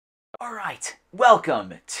Alright,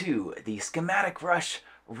 welcome to the Schematic Rush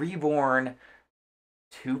Reborn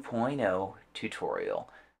 2.0 tutorial.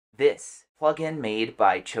 This plugin made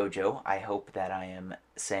by Chojo, I hope that I am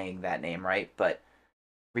saying that name right, but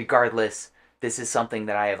regardless, this is something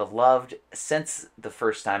that I have loved since the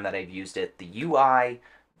first time that I've used it. The UI,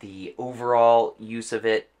 the overall use of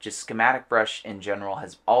it, just Schematic Brush in general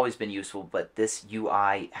has always been useful, but this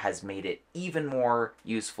UI has made it even more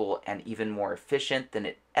useful and even more efficient than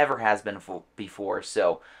it ever has been before.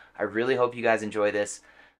 So I really hope you guys enjoy this.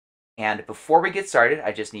 And before we get started,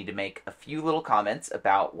 I just need to make a few little comments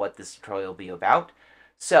about what this tutorial will be about.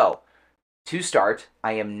 So to start,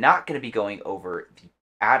 I am not going to be going over the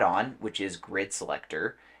add-on, which is Grid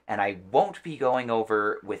Selector, and I won't be going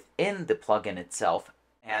over within the plugin itself,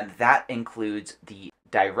 and that includes the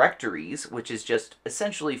directories, which is just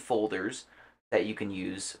essentially folders that you can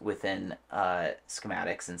use within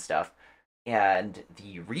schematics and stuff, and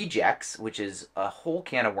the rejects, which is a whole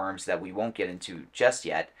can of worms that we won't get into just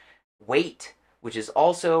yet, weight, which is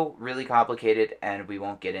also really complicated and we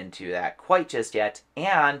won't get into that quite just yet,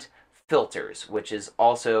 and filters, which is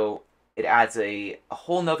also, it adds a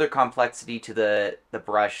whole nother complexity to the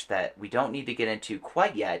brush that we don't need to get into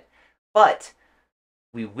quite yet, but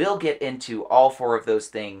we will get into all four of those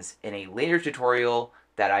things in a later tutorial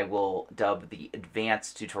that I will dub the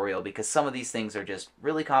advanced tutorial, because some of these things are just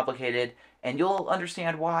really complicated and you'll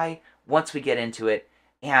understand why once we get into it.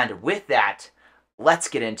 And with that, let's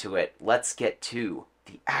get into it. Let's get to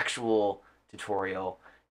the actual tutorial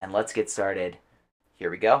and let's get started. Here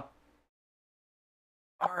we go.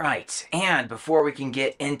 Alright, and before we can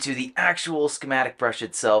get into the actual schematic brush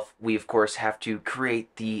itself, we of course have to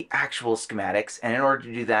create the actual schematics, and in order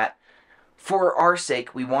to do that, for our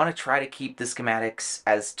sake, we want to try to keep the schematics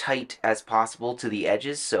as tight as possible to the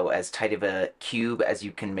edges, so as tight of a cube as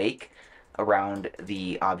you can make around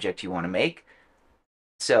the object you want to make.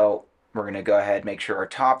 So we're going to go ahead and make sure our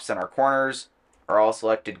tops and our corners are all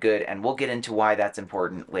selected good, and we'll get into why that's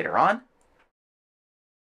important later on.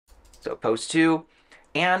 So post 2.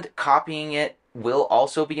 And copying it will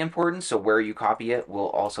also be important, so where you copy it will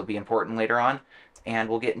also be important later on, and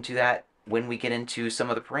we'll get into that when we get into some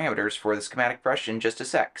of the parameters for the schematic brush in just a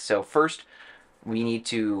sec. So first, we need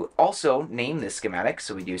to also name this schematic,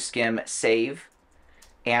 so we do Schem save,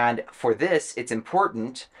 and for this, it's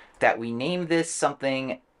important that we name this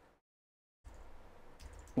something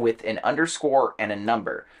with an underscore and a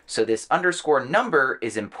number. So this underscore number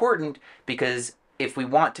is important because if we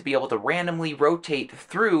want to be able to randomly rotate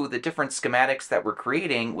through the different schematics that we're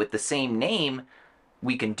creating with the same name,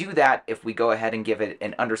 we can do that if we go ahead and give it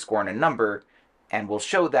an underscore and a number, and we'll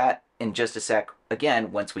show that in just a sec,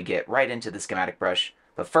 again, once we get right into the schematic brush.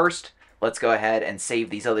 But first, let's go ahead and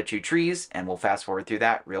save these other two trees, and we'll fast forward through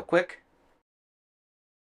that real quick.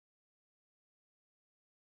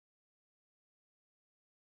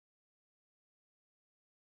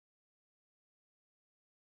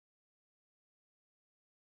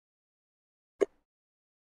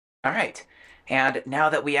 All right, and now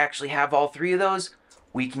that we actually have all three of those,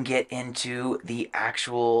 we can get into the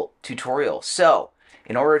actual tutorial. So,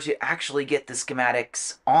 in order to actually get the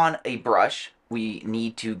schematics on a brush, we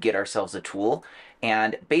need to get ourselves a tool,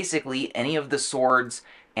 and basically any of the swords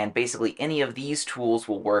and basically any of these tools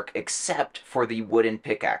will work except for the wooden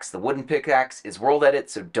pickaxe. The wooden pickaxe is world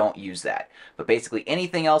edit, so don't use that. But basically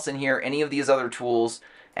anything else in here, any of these other tools,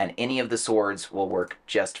 and any of the swords will work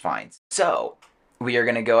just fine. So, we are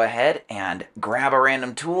going to go ahead and grab a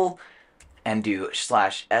random tool and do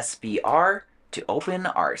 /SBR to open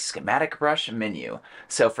our schematic brush menu.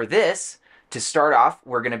 So for this, to start off,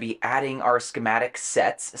 we're going to be adding our schematic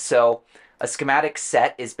sets. So a schematic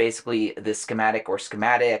set is basically the schematic or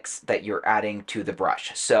schematics that you're adding to the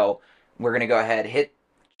brush. So we're going to go ahead, hit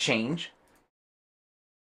change.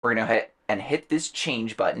 We're going to hit this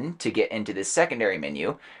change button to get into this secondary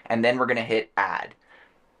menu, and then we're going to hit add.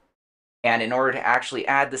 And in order to actually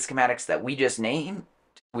add the schematics that we just named,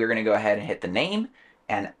 we're going to go ahead and hit the name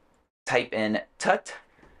and type in tut.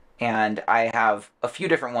 And I have a few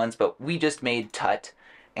different ones, but we just made tut.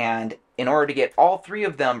 And in order to get all three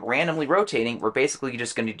of them randomly rotating, we're basically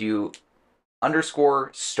just going to do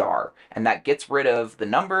underscore star. And that gets rid of the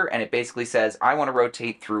number, and it basically says, I want to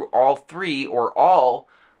rotate through all three or all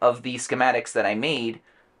of the schematics that I made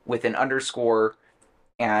with an underscore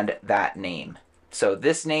and that name. So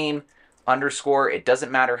this name, underscore, it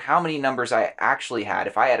doesn't matter how many numbers I actually had.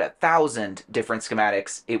 If I had 1,000 different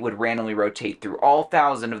schematics, it would randomly rotate through all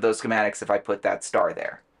 1,000 of those schematics if I put that star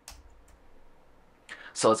there.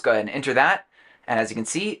 So let's go ahead and enter that. And as you can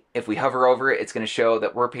see, if we hover over it, it's going to show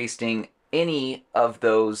that we're pasting any of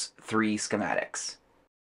those three schematics.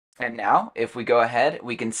 And now, if we go ahead,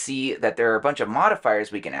 we can see that there are a bunch of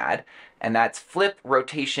modifiers we can add, and that's flip,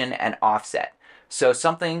 rotation, and offset. So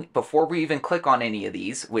something, before we even click on any of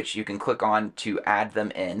these, which you can click on to add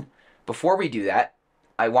them in, before we do that,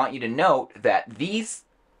 I want you to note that these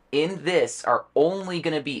in this are only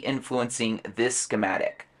going to be influencing this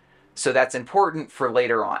schematic. So that's important for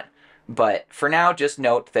later on. But for now, just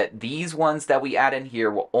note that these ones that we add in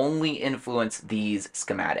here will only influence these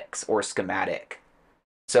schematics or schematic.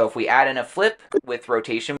 So if we add in a flip with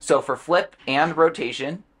rotation, so for flip and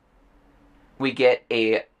rotation, we get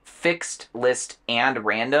a fixed list and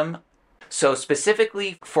random. So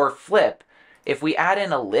specifically for flip, if we add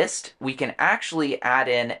in a list, we can actually add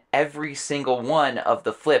in every single one of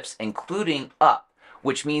the flips, including up,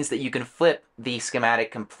 which means that you can flip the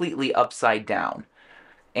schematic completely upside down.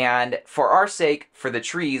 And for our sake, for the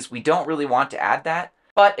trees, we don't really want to add that,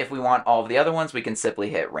 but if we want all of the other ones, we can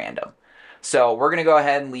simply hit random. So we're going to go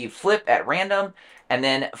ahead and leave flip at random, and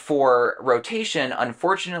then for rotation,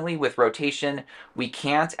 unfortunately with rotation, we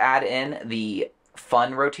can't add in the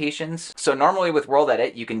fun rotations. So normally with world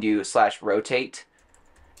edit, you can do /rotate,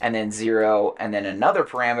 and then 0, and then another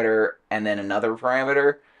parameter, and then another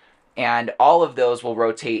parameter, and all of those will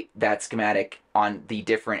rotate that schematic on the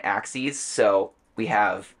different axes. So we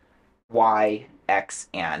have Y, X,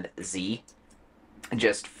 and Z,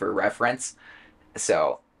 just for reference.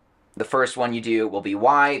 So the first one you do will be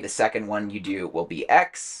Y, the second one you do will be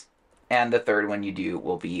X, and the third one you do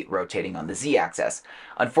will be rotating on the Z axis.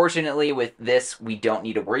 Unfortunately, with this, we don't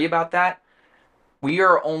need to worry about that. We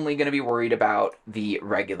are only going to be worried about the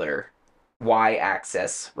regular Y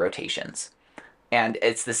axis rotations. And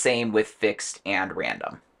it's the same with fixed and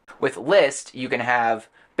random. With list, you can have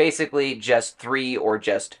basically just 3 or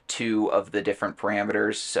just 2 of the different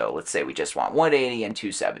parameters. So let's say we just want 180 and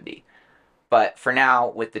 270. But for now,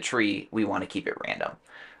 with the tree, we want to keep it random.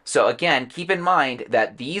 So again, keep in mind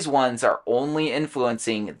that these ones are only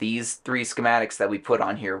influencing these 3 schematics that we put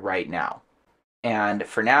on here right now. And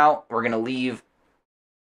for now, we're going to leave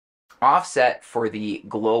offset for the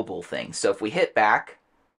global thing. So if we hit back,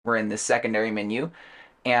 we're in the secondary menu.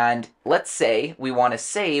 And let's say we want to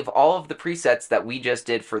save all of the presets that we just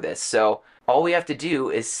did for this. So all we have to do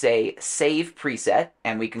is say save preset,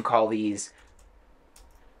 and we can call these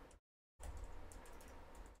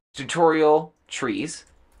tutorial trees,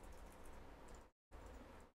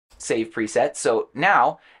 save preset. So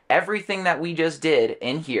now everything that we just did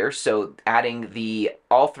in here, so adding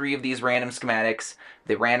all 3 of these random schematics,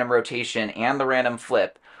 the random rotation, and the random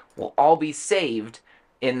flip, will all be saved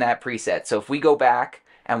in that preset. So if we go back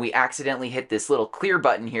and we accidentally hit this little clear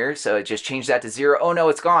button here, so it just changed that to 0, oh no,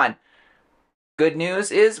 it's gone. Good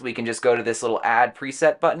news is we can just go to this little add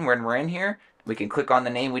preset button when we're in here. We can click on the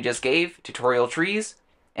name we just gave, tutorial trees,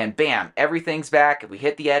 and bam, everything's back. If we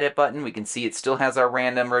hit the edit button, we can see it still has our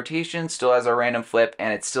random rotation, still has our random flip,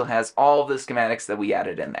 and it still has all of the schematics that we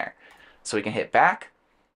added in there. So we can hit back.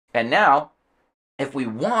 And now, if we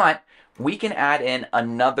want, we can add in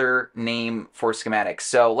another name for schematics.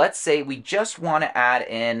 So let's say we just want to add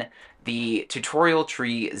in the tutorial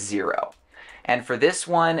tree 0. And for this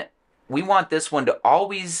one, we want this one to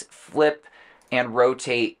always flip and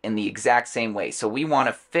rotate in the exact same way. So we want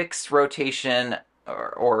a fixed rotation,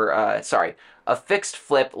 a fixed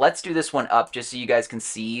flip. Let's do this one up just so you guys can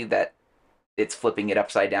see that it's flipping it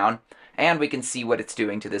upside down. And we can see what it's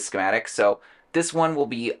doing to this schematic. So this one will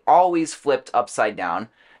be always flipped upside down.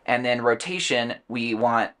 And then rotation, we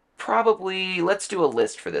want probably, let's do a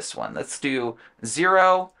list for this one. Let's do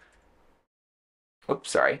 0,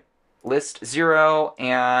 list 0,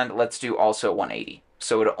 and let's do also 180.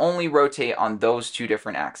 So it'll only rotate on those 2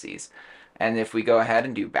 different axes. And if we go ahead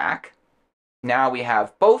and do back, now we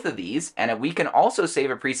have both of these, and we can also save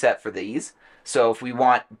a preset for these. So if we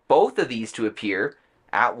want both of these to appear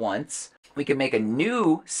at once, we can make a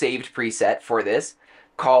new saved preset for this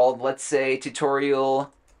called, let's say,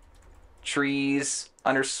 tutorial trees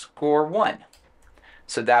 _1.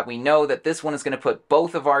 So that we know that this one is going to put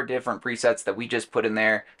both of our different presets that we just put in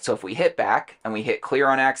there. So if we hit back and we hit clear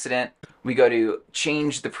on accident, we go to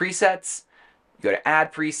change the presets, go to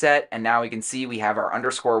add preset, and now we can see we have our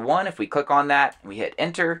 _1. If we click on that and we hit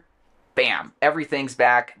enter, bam, everything's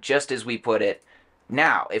back just as we put it.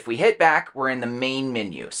 Now, if we hit back, we're in the main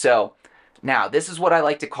menu. So now this is what I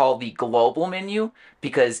like to call the global menu,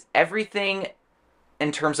 because everything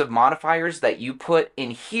in terms of modifiers that you put in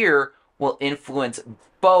here will influence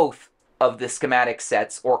both of the schematic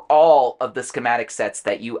sets or all of the schematic sets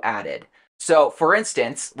that you added. So for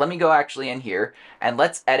instance, let me go actually in here and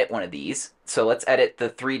let's edit one of these. So let's edit the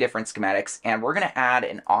 3 different schematics, and we're going to add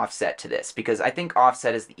an offset to this because I think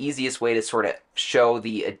offset is the easiest way to sort of show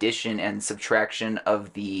the addition and subtraction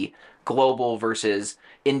of the global versus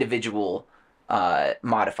individual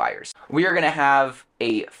modifiers. We are going to have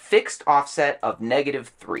a fixed offset of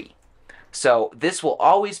 -3. So this will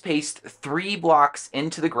always paste 3 blocks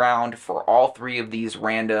into the ground for all 3 of these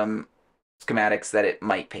random schematics that it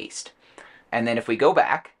might paste. And then if we go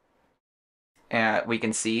back, we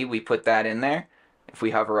can see we put that in there. If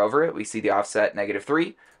we hover over it, we see the offset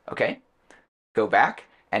 -3. Okay, go back.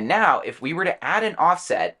 And now if we were to add an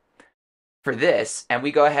offset for this, and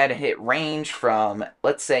we go ahead and hit range from,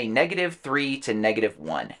 let's say, -3 to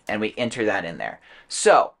 -1, and we enter that in there.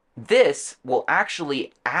 So this will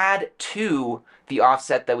actually add to the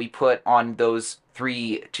offset that we put on those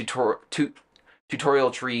 3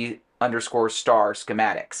 tutorial tree _star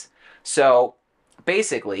schematics. So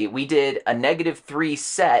basically, we did a -3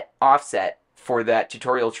 set offset for that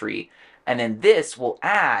tutorial tree, and then this will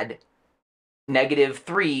add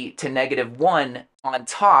 -3 to -1 on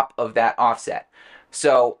top of that offset.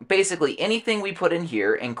 So basically, anything we put in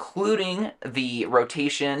here, including the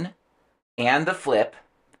rotation and the flip,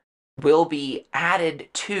 will be added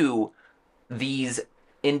to these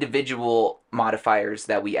individual modifiers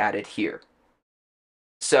that we added here.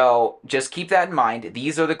 So just keep that in mind.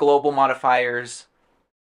 These are the global modifiers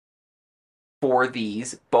for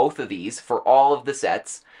these, both of these, for all of the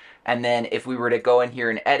sets. And then if we were to go in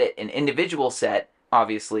here and edit an individual set,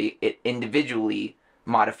 obviously it individually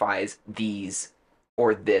modifies these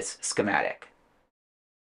or this schematic.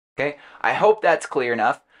 Okay, I hope that's clear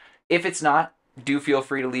enough. If it's not, do feel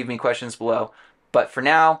free to leave me questions below. But for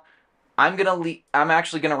now, I'm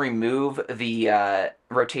actually gonna remove the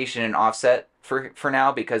rotation and offset for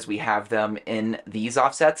now because we have them in these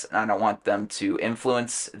offsets, and I don't want them to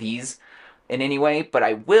influence these in any way. But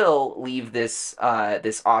I will leave this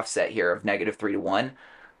this offset here of -3 to 1,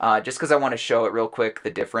 just because I want to show it real quick,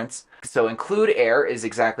 the difference. So include air is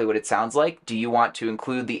exactly what it sounds like. Do you want to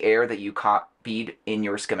include the air that you copied in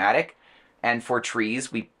your schematic? And for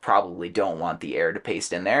trees, we probably don't want the air to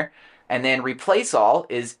paste in there. And then replace all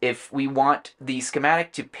is if we want the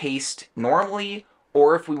schematic to paste normally,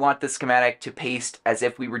 or if we want the schematic to paste as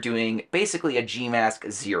if we were doing basically a Gmask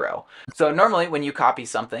 0. So normally when you copy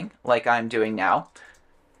something, like I'm doing now,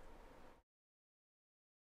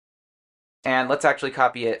 and let's actually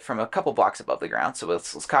copy it from a couple blocks above the ground, so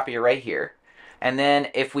let's copy it right here. And then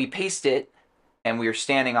if we paste it and we're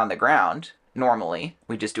standing on the ground, normally,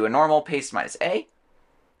 we just do a normal paste -A.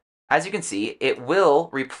 As you can see, it will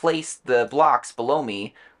replace the blocks below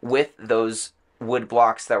me with those wood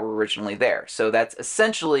blocks that were originally there. So that's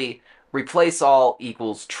essentially replace all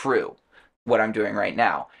equals true, what I'm doing right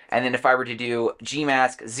now. And then if I were to do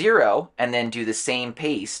Gmask 0 and then do the same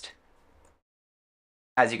paste,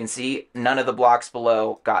 as you can see, none of the blocks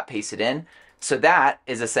below got pasted in. So that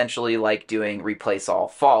is essentially like doing replace all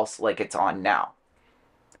false like it's on now.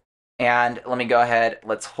 And let me go ahead,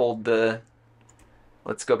 let's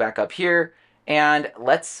go back up here, and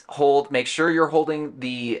let's make sure you're holding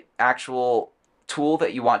the actual tool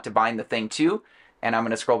that you want to bind the thing to, and I'm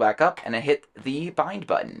going to scroll back up and I hit the bind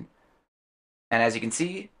button. And as you can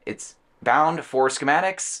see, it's bound 4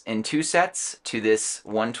 schematics in 2 sets to this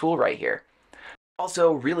one tool right here.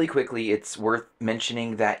 Also, really quickly, it's worth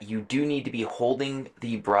mentioning that you do need to be holding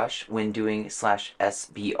the brush when doing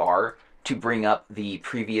 /SBR to bring up the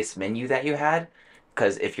previous menu that you had.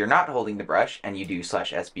 Because if you're not holding the brush and you do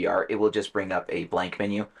 /SBR, it will just bring up a blank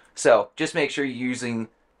menu. So just make sure you're using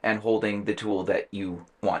and holding the tool that you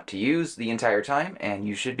want to use the entire time, and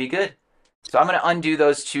you should be good. So I'm going to undo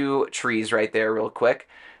those 2 trees right there real quick.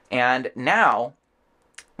 And now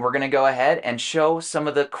we're going to go ahead and show some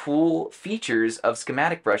of the cool features of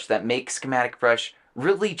Schematic Brush that make Schematic Brush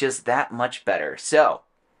really just that much better. So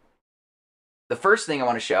the first thing I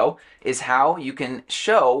want to show is how you can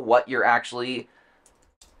show what you're actually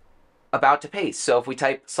about to paste. So if we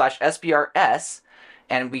type /SBRS,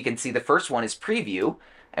 and we can see the first one is preview,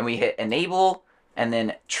 and we hit enable and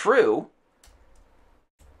then true,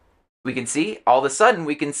 we can see all of a sudden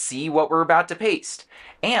we can see what we're about to paste.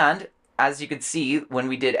 And as you can see, when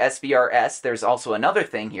we did SBRS, there's also another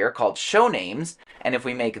thing here called ShowNames, and if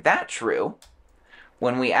we make that true,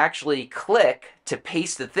 when we actually click to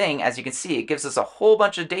paste the thing, as you can see, it gives us a whole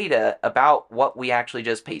bunch of data about what we actually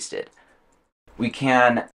just pasted. We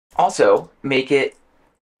can also make it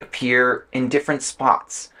appear in different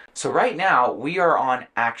spots. So right now we are on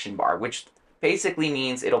action bar, which basically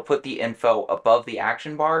means it'll put the info above the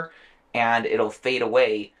action bar and it'll fade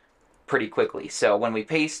away pretty quickly. So when we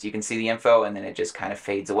paste, you can see the info, and then it just kind of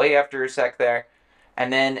fades away after a sec there.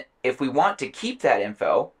 And then if we want to keep that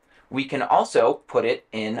info, we can also put it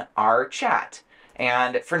in our chat.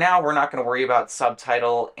 And for now, we're not going to worry about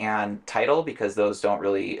subtitle and title because those don't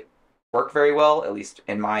really work very well, at least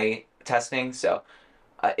in my testing. So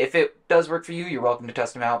if it does work for you, you're welcome to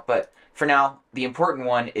test them out. But for now, the important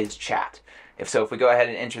one is chat. If we go ahead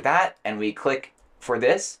and enter that and we click for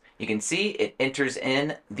this, you can see it enters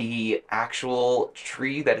in the actual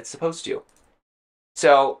tree that it's supposed to.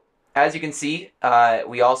 So as you can see,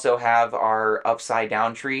 we also have our upside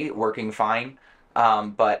down tree working fine.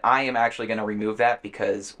 But I am actually going to remove that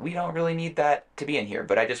because we don't really need that to be in here.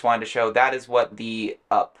 But I just wanted to show that is what the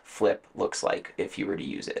up flip looks like if you were to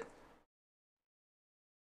use it.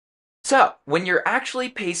 So when you're actually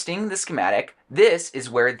pasting the schematic, this is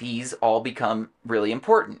where these all become really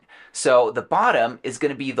important. So the bottom is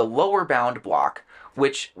going to be the lower bound block,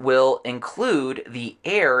 which will include the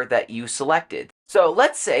air that you selected. So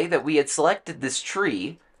let's say that we had selected this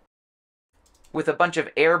tree with a bunch of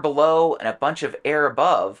air below and a bunch of air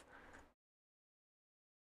above.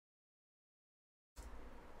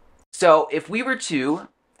 So if we were to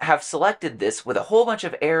have selected this with a whole bunch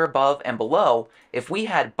of air above and below, if we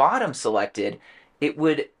had bottom selected, it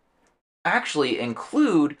would actually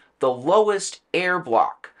include the lowest air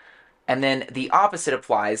block. And then the opposite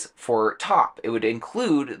applies for top. It would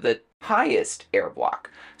include the highest air block.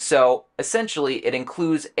 So essentially it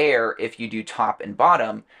includes air if you do top and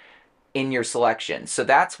bottom in your selection. So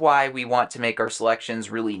that's why we want to make our selections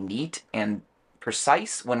really neat and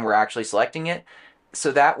precise when we're actually selecting it.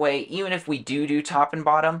 So that way, even if we do top and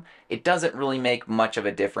bottom, it doesn't really make much of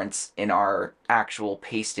a difference in our actual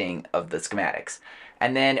pasting of the schematics.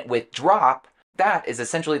 And then with drop, that is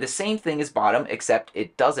essentially the same thing as bottom, except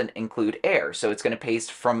it doesn't include air. So it's going to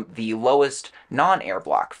paste from the lowest non-air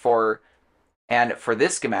block. And for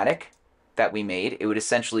this schematic that we made, it would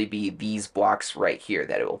essentially be these blocks right here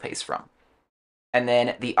that it will paste from. And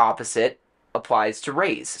then the opposite applies to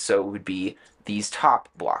raise. So it would be these top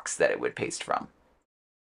blocks that it would paste from.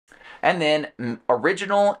 And then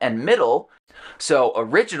original and middle. So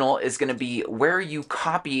original is going to be where you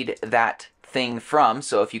copied that thing from.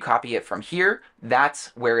 So if you copy it from here, that's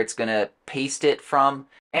where it's going to paste it from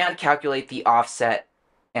and calculate the offset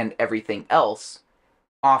and everything else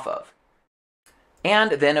off of.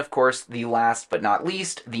 And then, of course, the last but not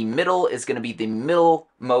least, the middle is going to be the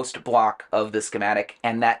middlemost block of the schematic,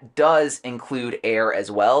 and that does include air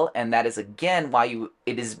as well. And that is, again, why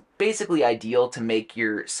it is basically ideal to make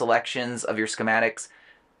your selections of your schematics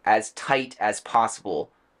as tight as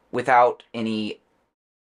possible without any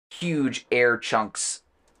huge air chunks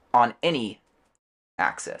on any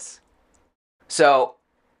axis. So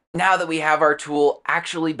now that we have our tool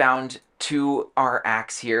actually bound to our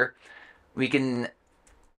axe here, we can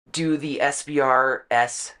do the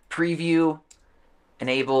SBRS preview,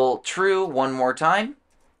 enable true one more time.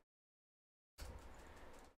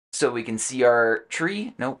 So we can see our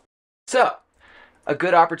tree. Nope. So a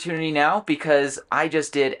good opportunity now, because I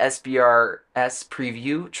just did SBRS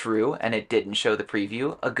preview true and it didn't show the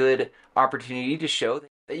preview. A good opportunity to show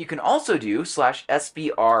that you can also do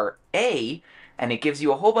 /SBRA, and it gives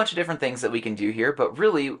you a whole bunch of different things that we can do here, but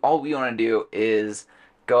really all we want to do is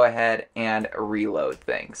go ahead and reload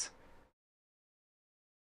things.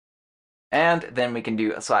 And then we can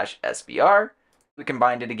do /SBR. We can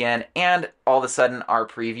bind it again, and all of a sudden our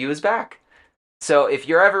preview is back. So if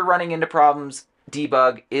you're ever running into problems,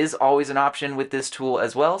 debug is always an option with this tool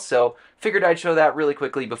as well. So figured I'd show that really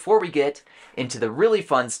quickly before we get into the really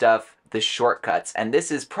fun stuff, the shortcuts. And this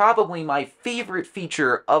is probably my favorite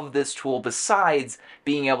feature of this tool, besides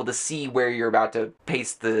being able to see where you're about to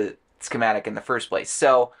paste the schematic in the first place.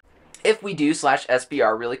 So if we do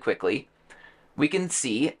 /SBR really quickly, we can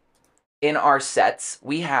see in our sets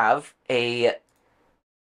we have a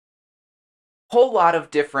whole lot of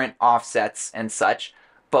different offsets and such,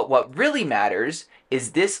 but what really matters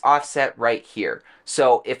is this offset right here.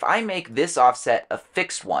 So if I make this offset a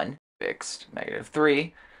fixed one, fixed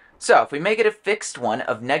 -3, so if we make it a fixed one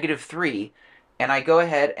of -3, and I go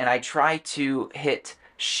ahead and I try to hit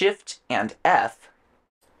Shift and F,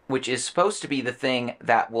 which is supposed to be the thing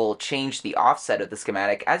that will change the offset of the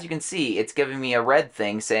schematic, as you can see, it's giving me a red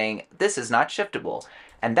thing saying this is not shiftable.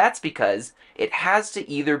 And that's because it has to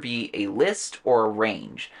either be a list or a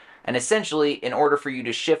range. And essentially, in order for you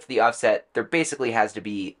to shift the offset, there basically has to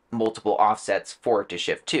be multiple offsets for it to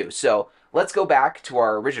shift to. So let's go back to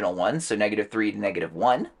our original one, so -3 to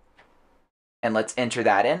 -1. And let's enter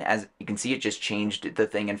that in. As you can see, it just changed the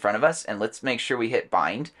thing in front of us. And let's make sure we hit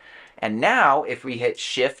bind. And now, if we hit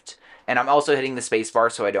Shift And I'm also hitting the space bar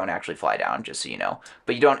so I don't actually fly down, just so you know.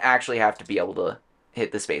 But you don't actually have to be able to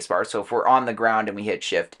hit the space bar. So if we're on the ground and we hit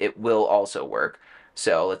shift, it will also work.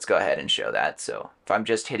 So let's go ahead and show that. So if I'm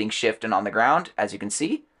just hitting shift and on the ground, as you can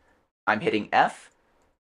see, I'm hitting F.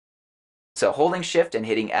 So holding shift and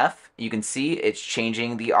hitting F, you can see it's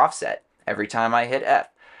changing the offset every time I hit F.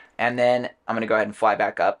 And then I'm going to go ahead and fly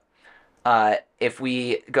back up. If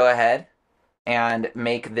we go ahead and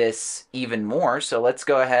make this even more, so let's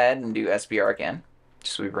go ahead and do SBR again,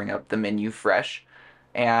 just so we bring up the menu fresh.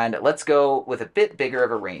 And let's go with a bit bigger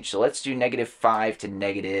of a range. So let's do -5 to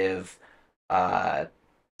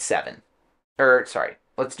 -7. Or, sorry,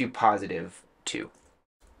 let's do +2.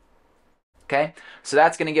 Okay, so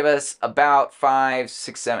that's going to give us about 5,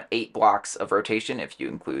 6, 7, 8 blocks of rotation if you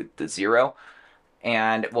include the 0.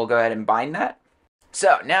 And we'll go ahead and bind that.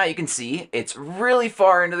 So now you can see it's really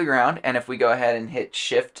far into the ground, and if we go ahead and hit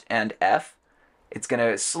Shift and F, it's going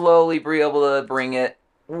to slowly be able to bring it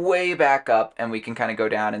way back up, and we can kind of go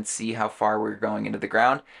down and see how far we're going into the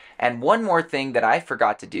ground. And one more thing that I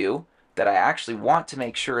forgot to do that I actually want to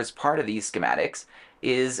make sure is part of these schematics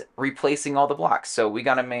is replacing all the blocks. So we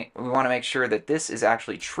want to make sure that this is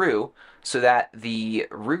actually true so that the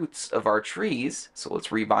roots of our trees, so let's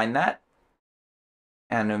rebind that,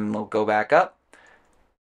 and then we'll go back up.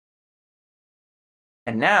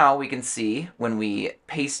 And now we can see when we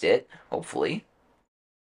paste it, hopefully,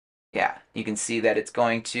 yeah, you can see that it's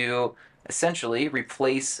going to essentially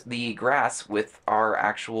replace the grass with our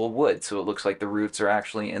actual wood. So it looks like the roots are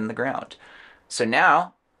actually in the ground. So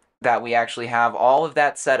now that we actually have all of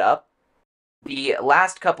that set up, the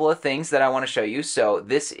last couple of things that I want to show you. So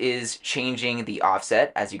this is changing the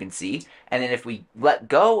offset, as you can see. And then if we let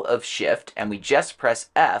go of Shift and we just press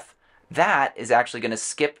F, that is actually going to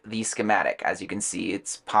skip the schematic. As you can see,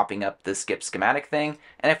 it's popping up the skip schematic thing.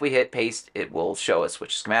 And if we hit paste, it will show us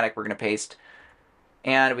which schematic we're going to paste.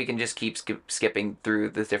 And we can just keep skipping through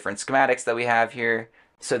the different schematics that we have here.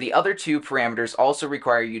 So the other two parameters also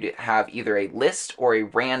require you to have either a list or a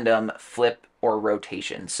random flip or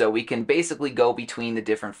rotation. So we can basically go between the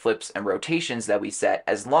different flips and rotations that we set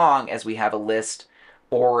as long as we have a list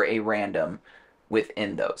or a random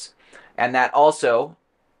within those. And that also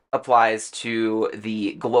applies to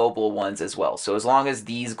the global ones as well. So as long as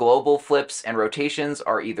these global flips and rotations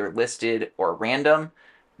are either listed or random,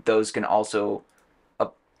 those can also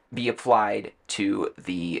be applied to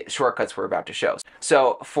the shortcuts we're about to show.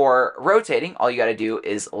 So for rotating, all you got to do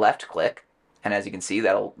is left click, and as you can see,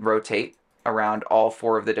 that'll rotate around all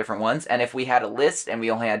 4 of the different ones. And if we had a list and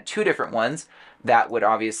we only had 2 different ones, that would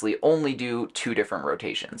obviously only do 2 different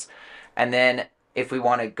rotations. And then if we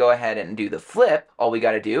want to go ahead and do the flip, all we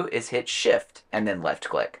got to do is hit Shift and then left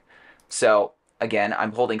click. So again,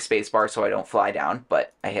 I'm holding spacebar so I don't fly down,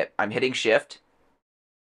 but I'm hitting Shift.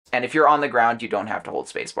 And if you're on the ground, you don't have to hold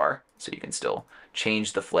spacebar, so you can still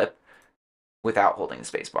change the flip without holding the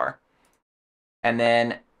spacebar. And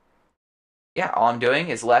then, yeah, all I'm doing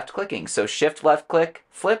is left clicking. So Shift left click,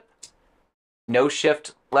 flip. No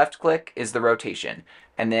Shift left click is the rotation.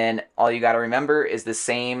 And then all you got to remember is the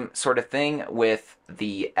same sort of thing with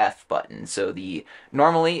the F button. So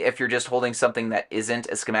normally, if you're just holding something that isn't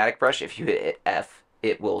a schematic brush, if you hit F,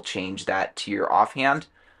 it will change that to your offhand.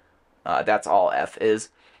 That's all F is.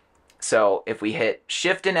 So if we hit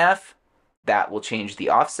Shift and F, that will change the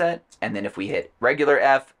offset. And then if we hit regular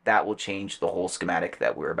F, that will change the whole schematic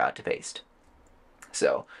that we're about to paste.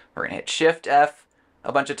 So we're going to hit Shift F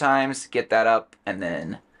a bunch of times, get that up, and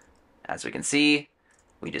then as we can see,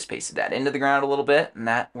 we just pasted that into the ground a little bit, and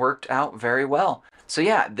that worked out very well. So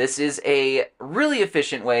yeah, this is a really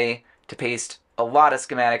efficient way to paste a lot of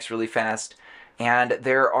schematics really fast. And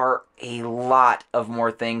there are a lot of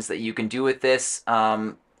more things that you can do with this.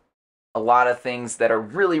 A lot of things that are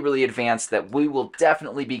really, really advanced that we will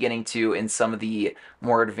definitely be getting to in some of the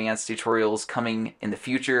more advanced tutorials coming in the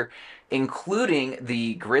future, including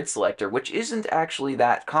the grid selector, which isn't actually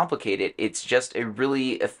that complicated. It's just a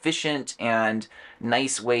really efficient and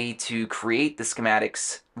nice way to create the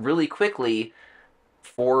schematics really quickly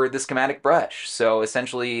for the schematic brush. So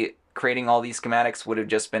essentially, creating all these schematics would have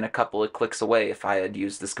just been a couple of clicks away if I had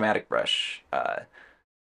used the schematic brush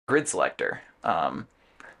grid selector.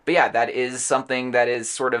 But yeah, that is something that is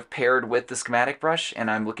sort of paired with the schematic brush, and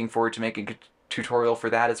I'm looking forward to making a tutorial for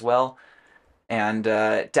that as well. And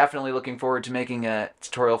definitely looking forward to making a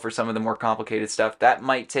tutorial for some of the more complicated stuff. That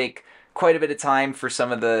might take quite a bit of time for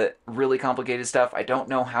some of the really complicated stuff. I don't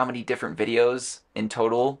know how many different videos in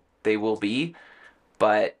total they will be.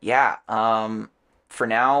 But yeah, for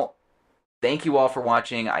now, thank you all for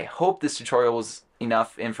watching. I hope this tutorial was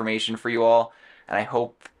enough information for you all, and I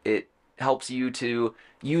hope it helps you to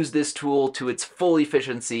use this tool to its full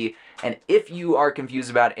efficiency. And if you are confused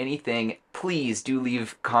about anything, please do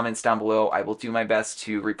leave comments down below. I will do my best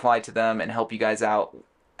to reply to them and help you guys out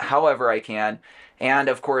however I can. And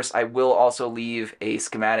of course, I will also leave a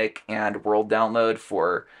schematic and world download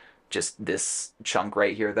for just this chunk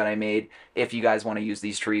right here that I made. If you guys want to use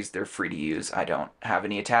these trees, they're free to use. I don't have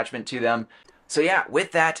any attachment to them. So yeah,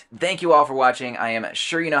 with that, thank you all for watching. I am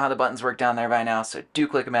sure you know how the buttons work down there by now, so do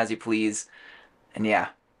click them as you please. And yeah,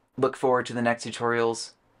 look forward to the next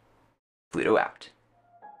tutorials. Pluto out.